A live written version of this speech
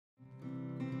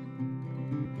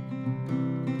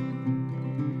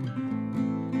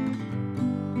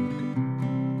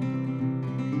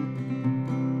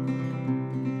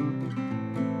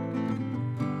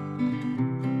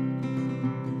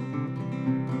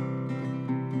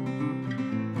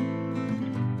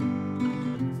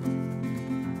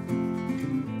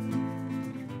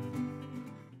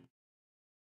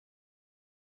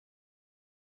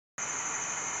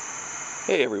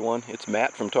Hey everyone, it's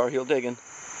Matt from Tar Heel Digging.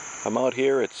 I'm out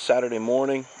here, it's Saturday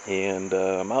morning, and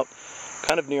I'm out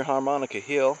kind of near Harmonica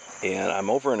Hill, and I'm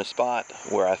over in a spot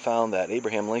where I found that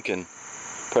Abraham Lincoln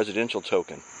presidential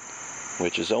token,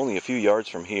 which is only a few yards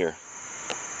from here.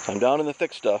 So I'm down in the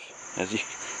thick stuff.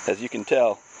 As you can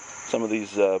tell, some of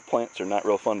these plants are not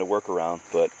real fun to work around,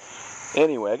 but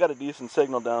anyway, I got a decent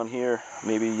signal down here,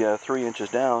 maybe 3 inches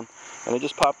down, and I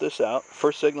just popped this out.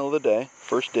 First signal of the day,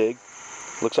 first dig.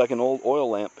 Looks like an old oil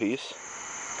lamp piece,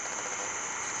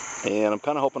 and I'm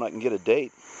kind of hoping I can get a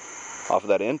date off of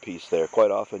that end piece there. Quite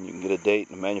often you can get a date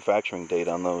and a manufacturing date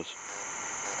on those.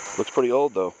 Looks pretty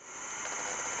old though.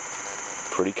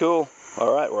 Pretty cool.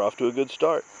 Alright, we're off to a good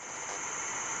start.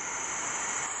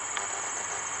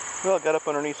 Well, I got up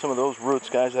underneath some of those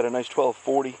roots, guys. Had a nice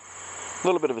 1240. A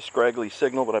little bit of a scraggly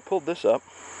signal, but I pulled this up,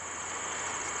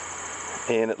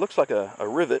 and it looks like a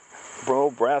rivet, an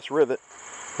old brass rivet,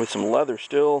 with some leather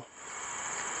still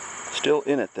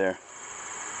in it there.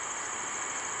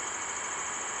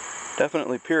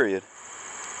 Definitely period.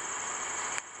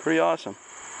 Pretty awesome.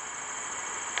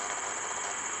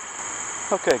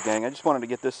 Okay, gang, I just wanted to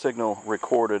get this signal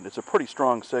recorded. It's a pretty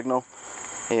strong signal,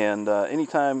 and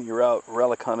anytime you're out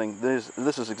relic hunting,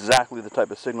 this is exactly the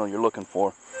type of signal you're looking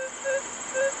for.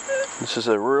 This is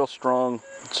a real strong,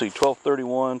 let's see,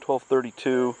 1231,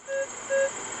 1232.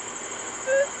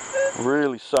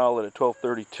 Really solid at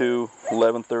 1232,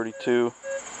 1132.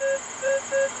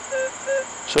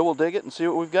 So we'll dig it and see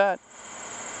what we've got.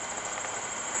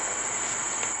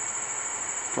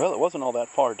 Well, it wasn't all that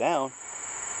far down.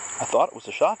 I thought it was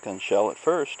a shotgun shell at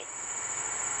first,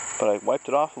 but I wiped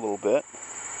it off a little bit,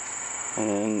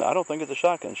 and I don't think it's a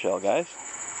shotgun shell, guys.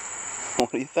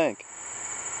 What do you think?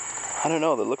 I don't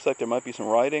know. That looks like there might be some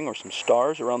writing or some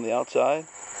stars around the outside.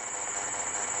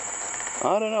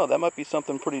 I don't know, that might be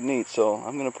something pretty neat, so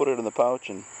I'm going to put it in the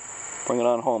pouch and bring it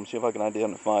on home, see if I can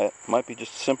identify it. Might be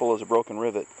just as simple as a broken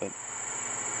rivet, but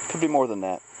it could be more than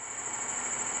that.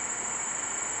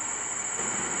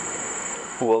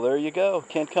 Well, there you go.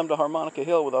 Can't come to Harmonica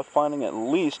Hill without finding at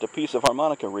least a piece of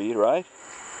harmonica reed, right?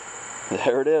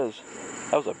 There it is.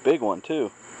 That was a big one,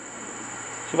 too.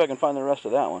 See if I can find the rest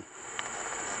of that one.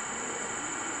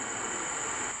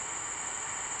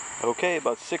 Okay,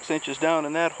 about 6 inches down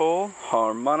in that hole,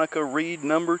 harmonica reed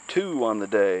number 2 on the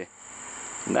day.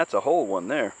 And that's a whole one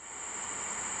there.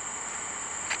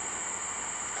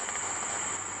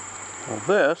 Well,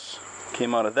 this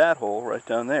came out of that hole right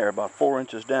down there, about 4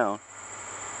 inches down.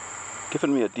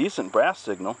 Giving me a decent brass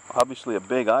signal, obviously a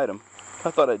big item.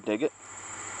 I thought I'd dig it.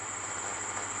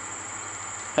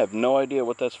 I have no idea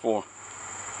what that's for.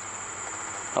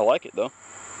 I like it though.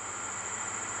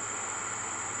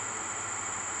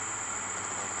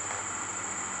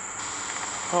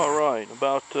 Alright,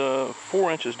 about 4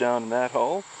 inches down in that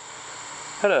hole.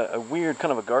 Had a weird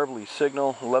kind of a garbly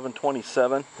signal,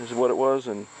 1127 is what it was,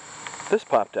 and this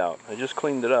popped out. I just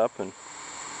cleaned it up and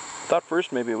thought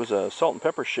first maybe it was a salt and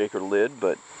pepper shaker lid,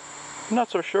 but I'm not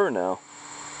so sure now.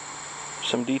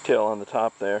 Some detail on the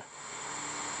top there.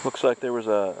 Looks like there was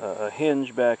a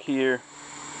hinge back here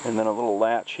and then a little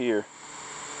latch here.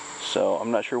 So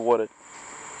I'm not sure what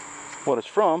it's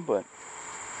from, but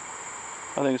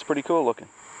I think it's pretty cool looking.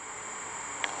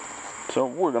 So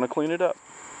we're going to clean it up.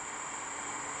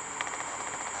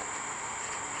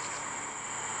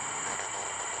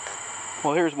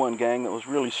 Well, here's one, gang, that was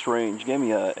really strange. Gave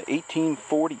me a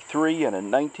 1843 and a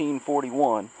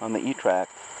 1941 on the e-trac,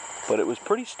 but it was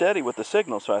pretty steady with the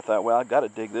signal, so I thought, well, I've got to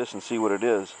dig this and see what it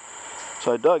is.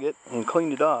 So I dug it and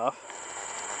cleaned it off,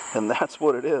 and that's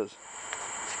what it is.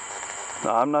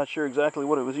 Now, I'm not sure exactly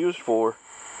what it was used for,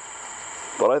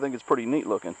 but I think it's pretty neat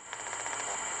looking.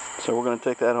 So we're going to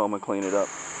take that home and clean it up.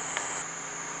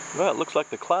 Well, it looks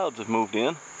like the clouds have moved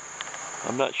in.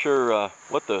 I'm not sure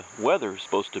what the weather is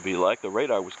supposed to be like. The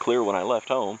radar was clear when I left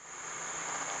home.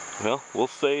 Well, we'll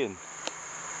stay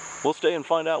and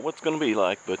find out what's going to be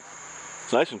like, but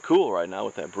it's nice and cool right now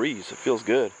with that breeze. It feels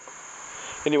good.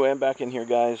 Anyway, I'm back in here,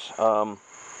 guys. Got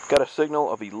a signal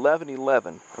of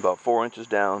 1111, about 4 inches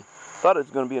down. Thought it was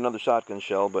going to be another shotgun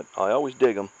shell, but I always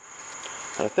dig them.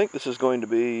 And I think this is going to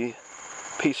be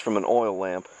a piece from an oil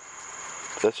lamp.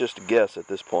 But that's just a guess at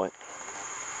this point.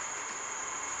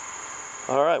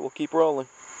 Alright, we'll keep rolling.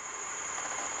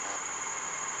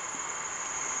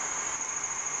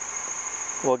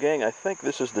 Well, gang, I think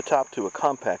this is the top to a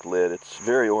compact lid. It's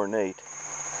very ornate.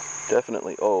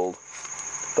 Definitely old.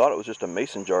 Thought it was just a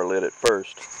mason jar lid at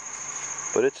first,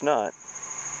 but it's not.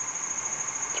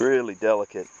 It's really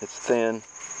delicate. It's thin,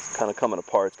 kind of coming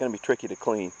apart. It's going to be tricky to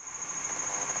clean.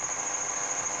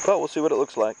 But we'll see what it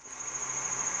looks like.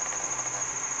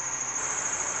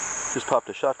 Just popped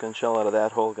a shotgun shell out of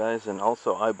that hole, guys, and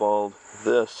also eyeballed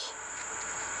this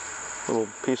little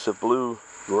piece of blue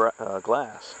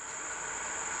glass.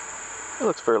 It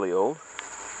looks fairly old.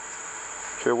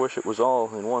 Sure wish it was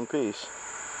all in one piece.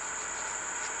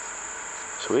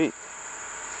 Sweet.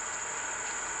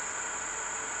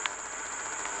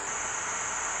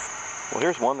 Well,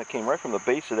 here's one that came right from the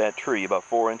base of that tree, about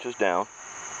 4 inches down.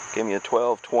 Gave me a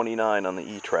 1229 on the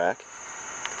e-trac.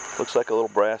 Looks like a little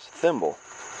brass thimble.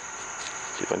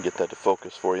 See if I can get that to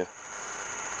focus for you.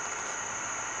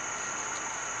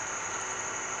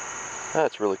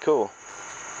 That's really cool.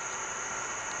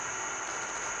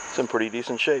 It's in pretty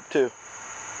decent shape too.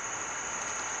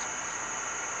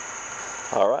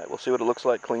 Alright, we'll see what it looks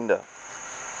like cleaned up.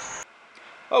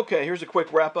 Okay, here's a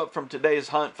quick wrap up from today's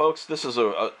hunt, folks. This is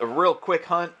a real quick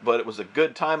hunt, but it was a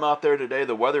good time out there today.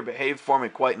 The weather behaved for me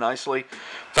quite nicely.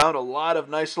 Found a lot of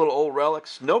nice little old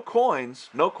relics. No coins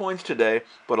today,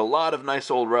 but a lot of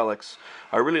nice old relics.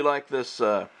 I really like this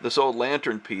this old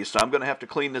lantern piece. I'm going to have to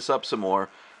clean this up some more.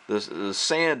 The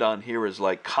sand on here is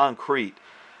like concrete.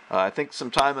 I think some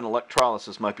time in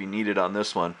electrolysis might be needed on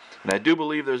this one. And I do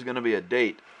believe there's going to be a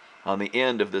date on the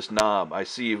end of this knob. I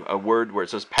see a word where it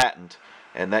says patent,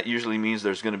 and that usually means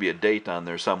there's going to be a date on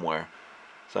there somewhere.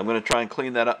 So I'm going to try and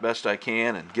clean that up best I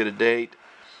can and get a date.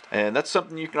 And that's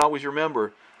something you can always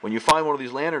remember. When you find one of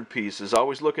these lantern pieces,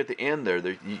 always look at the end there.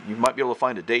 You might be able to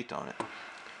find a date on it.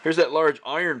 Here's that large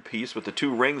iron piece with the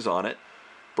 2 rings on it.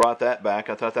 Brought that back.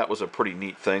 I thought that was a pretty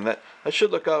neat thing. That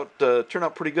should turn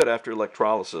out pretty good after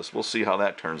electrolysis. We'll see how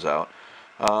that turns out.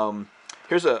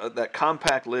 Here's that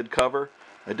compact lid cover.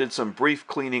 I did some brief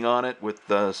cleaning on it with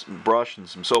some brush and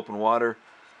some soap and water,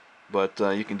 but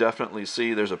you can definitely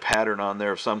see there's a pattern on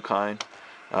there of some kind.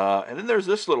 And then there's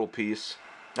this little piece.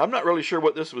 I'm not really sure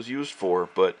what this was used for,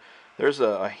 but there's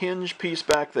a hinge piece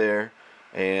back there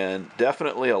and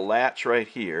definitely a latch right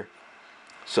here.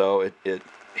 So it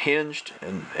hinged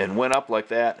and went up like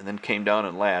that and then came down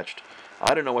and latched.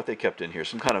 I don't know what they kept in here,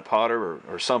 some kind of powder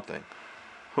or something.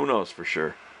 Who knows for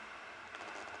sure.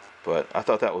 But I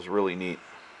thought that was really neat.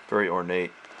 Very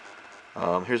ornate.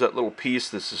 Here's that little piece.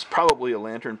 This is probably a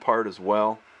lantern part as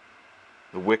well.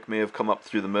 The wick may have come up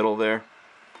through the middle there.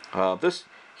 This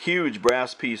huge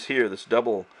brass piece here, this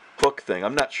double hook thing,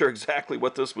 I'm not sure exactly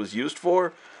what this was used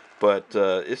for, but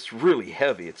it's really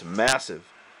heavy. It's massive.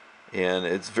 And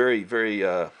it's very, very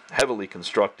heavily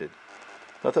constructed.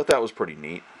 I thought that was pretty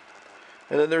neat.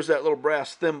 And then there's that little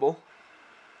brass thimble.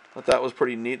 I thought that was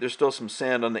pretty neat. There's still some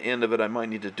sand on the end of it. I might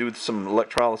need to do some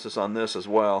electrolysis on this as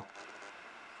well.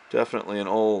 Definitely an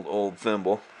old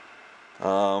thimble.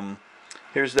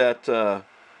 Here's that.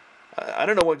 I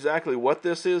don't know exactly what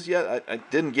this is yet. I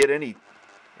didn't get any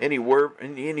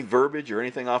verbiage or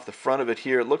anything off the front of it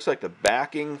here. It looks like the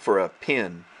backing for a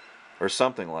pin or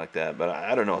something like that, but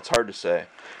I don't know. It's hard to say.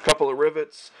 A couple of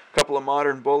rivets, a couple of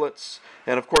modern bullets,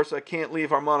 and of course I can't leave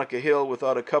Harmonica Hill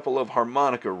without a couple of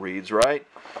harmonica reeds, right?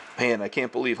 Man, I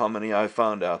can't believe how many I've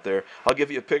found out there. I'll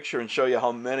give you a picture and show you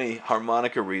how many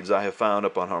harmonica reeds I have found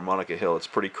up on Harmonica Hill. It's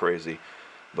pretty crazy.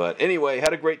 But anyway,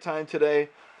 had a great time today.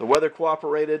 The weather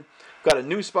cooperated. Got a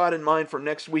new spot in mind for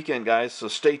next weekend, guys, so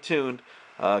stay tuned.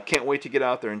 Can't wait to get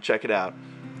out there and check it out.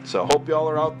 So hope y'all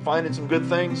are out finding some good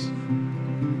things.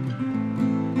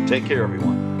 Take care,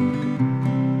 everyone.